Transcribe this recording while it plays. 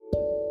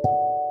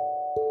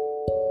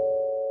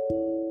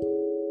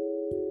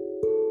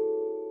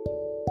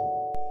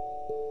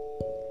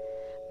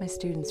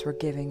students were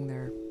giving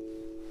their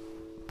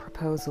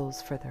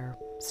proposals for their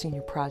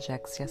senior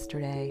projects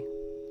yesterday,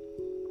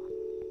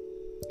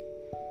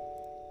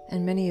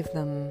 and many of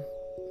them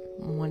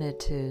wanted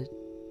to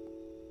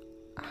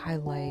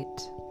highlight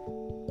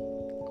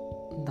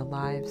the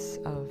lives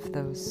of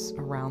those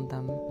around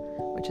them,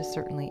 which is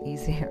certainly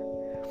easier.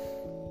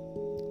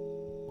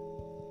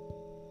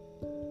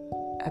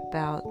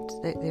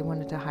 They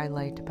wanted to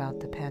highlight about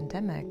the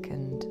pandemic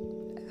and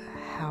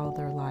how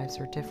their lives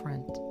are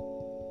different.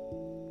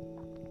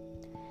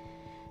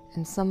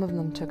 And some of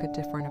them took a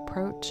different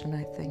approach, and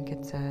I think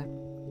it's a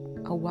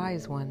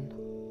wise one.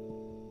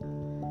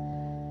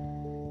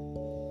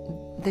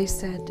 They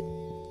said,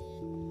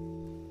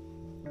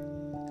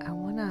 I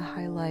want to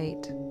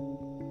highlight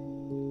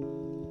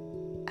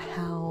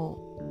how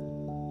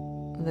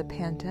the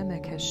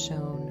pandemic has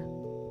shown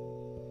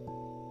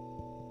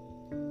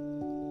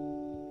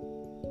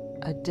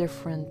a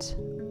different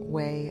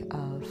way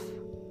of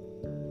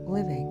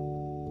living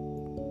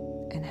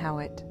and how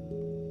it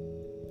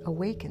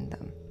awakened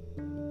them.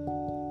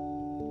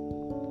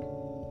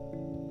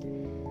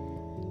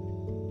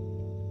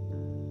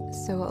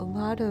 So a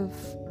lot of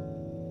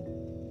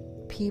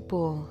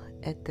people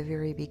at the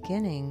very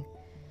beginning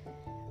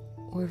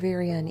were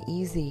very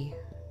uneasy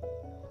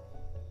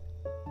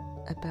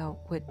about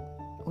what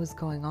was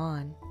going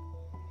on.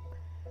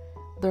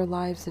 Their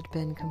lives had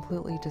been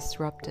completely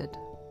disrupted,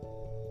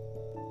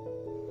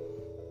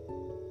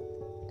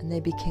 and they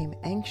became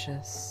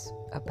anxious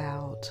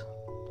about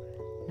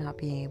not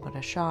being able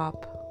to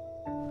shop.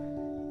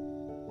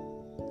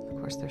 Of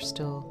course, they're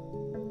still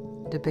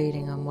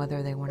debating on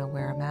whether they want to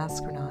wear a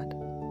mask or not.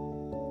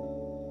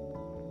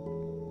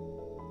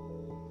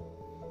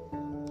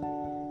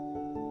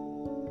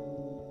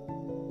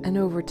 And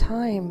over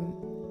time,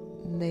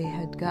 they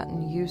had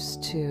gotten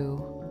used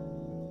to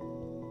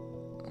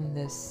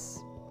this,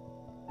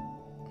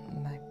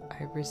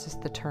 I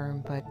resist the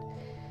term, but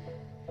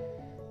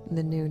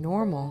the new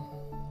normal.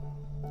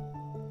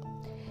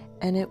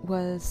 And it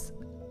was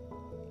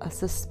a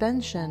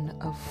suspension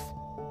of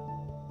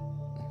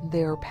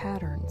their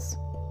patterns.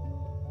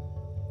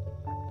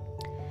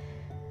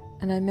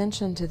 And I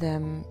mentioned to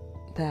them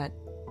that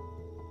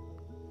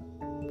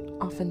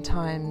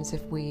oftentimes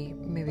if we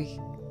maybe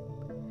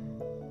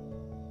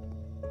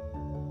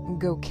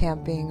go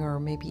camping or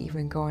maybe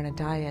even go on a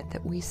diet,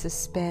 that we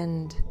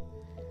suspend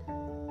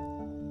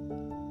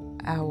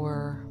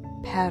our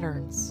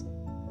patterns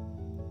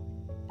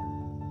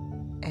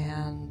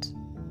and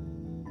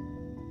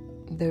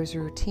those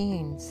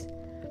routines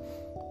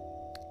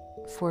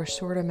for a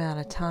short amount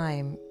of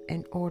time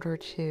in order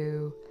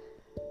to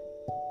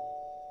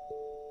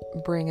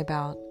bring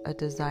about a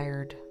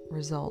desired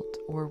result,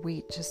 or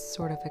we just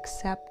sort of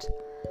accept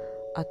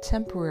a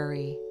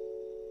temporary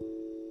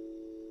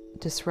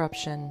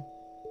disruption,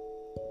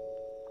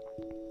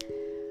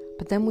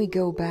 but then we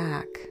go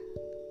back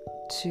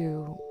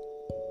to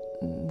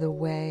the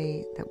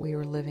way that we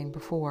were living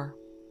before.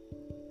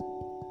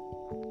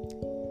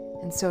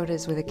 And so it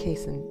is with a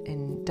case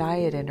in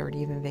diet or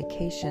even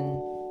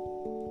vacation.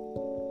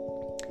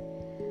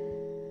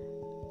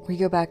 We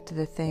go back to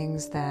the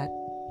things that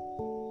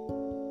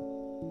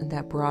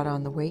brought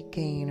on the weight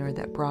gain or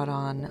that brought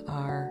on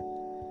our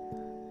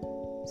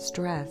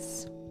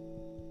stress.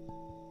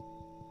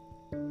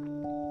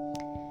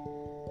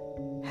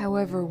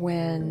 However,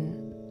 when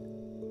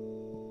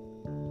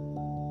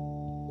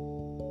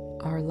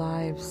our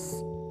lives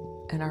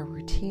and our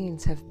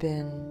routines have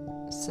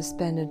been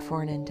suspended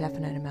for an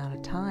indefinite amount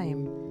of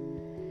time,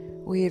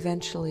 we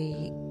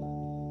eventually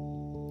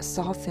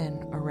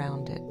soften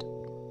around it.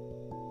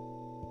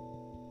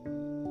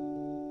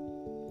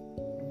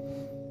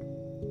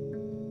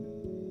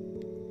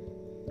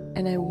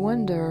 And I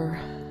wonder,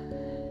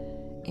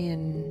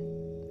 in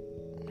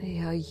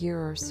a year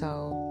or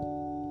so,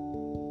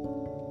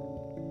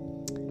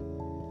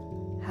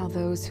 how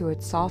those who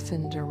had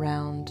softened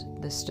around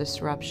this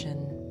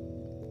disruption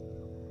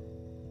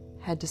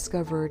had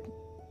discovered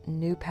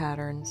new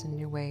patterns and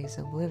new ways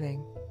of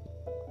living.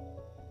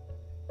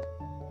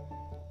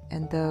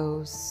 And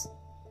those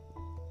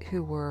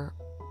who were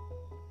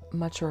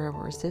much more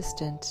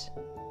resistant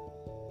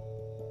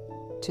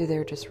to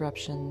their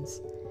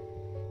disruptions,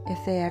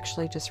 if they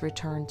actually just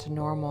returned to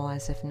normal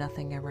as if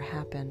nothing ever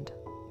happened.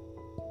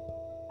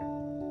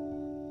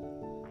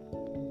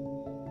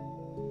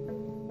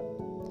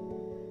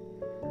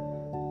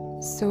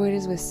 So it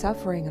is with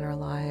suffering in our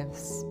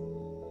lives.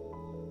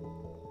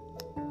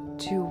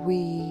 Do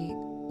we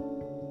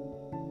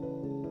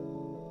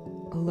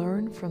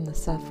learn from the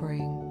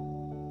suffering,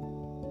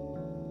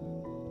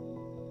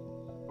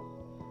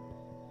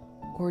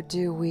 or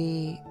do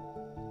we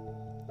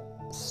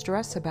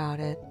stress about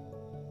it,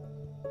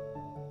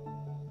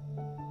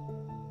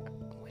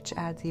 which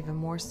adds even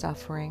more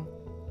suffering?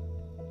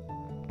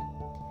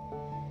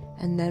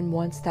 And then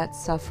once that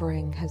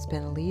suffering has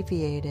been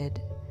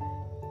alleviated,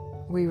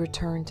 we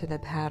return to the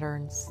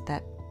patterns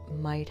that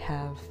might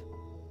have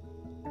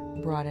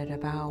brought it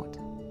about.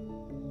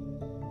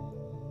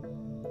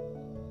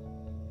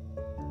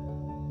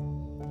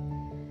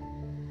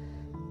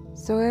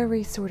 So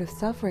every sort of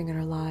suffering in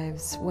our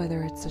lives,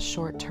 whether it's a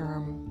short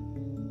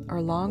term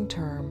or long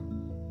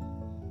term,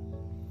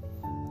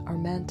 are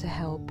meant to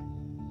help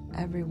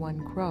everyone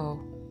grow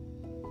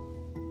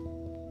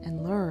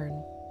and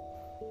learn,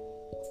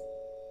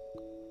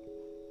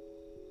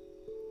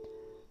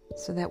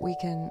 so that we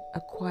can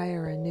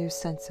acquire a new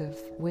sense of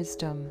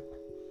wisdom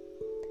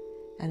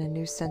and a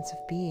new sense of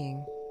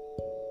being.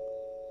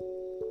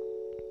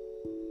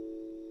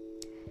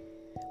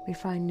 We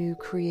find new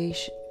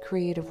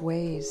creative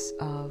ways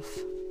of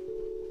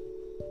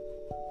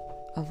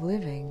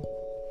living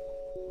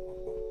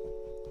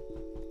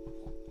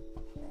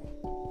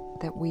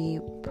that we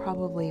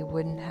probably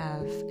wouldn't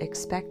have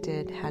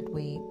expected had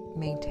we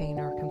maintained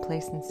our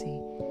complacency,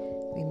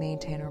 we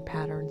maintain our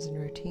patterns and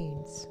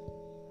routines.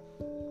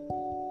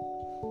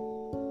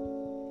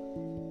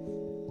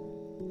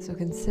 So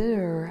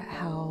consider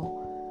how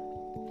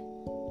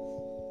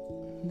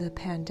the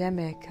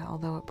pandemic,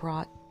 although it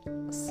brought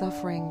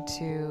suffering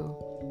to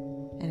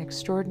an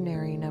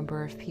extraordinary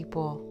number of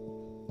people,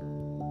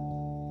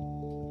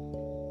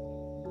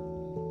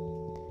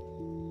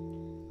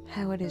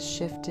 how it has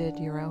shifted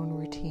your own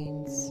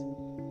routines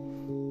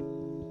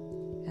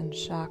and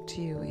shocked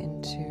you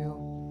into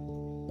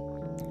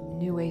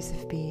new ways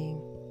of being,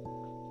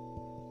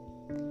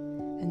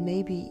 and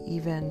maybe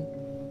even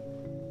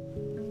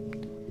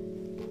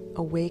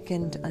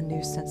awakened a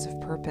new sense of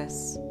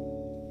purpose.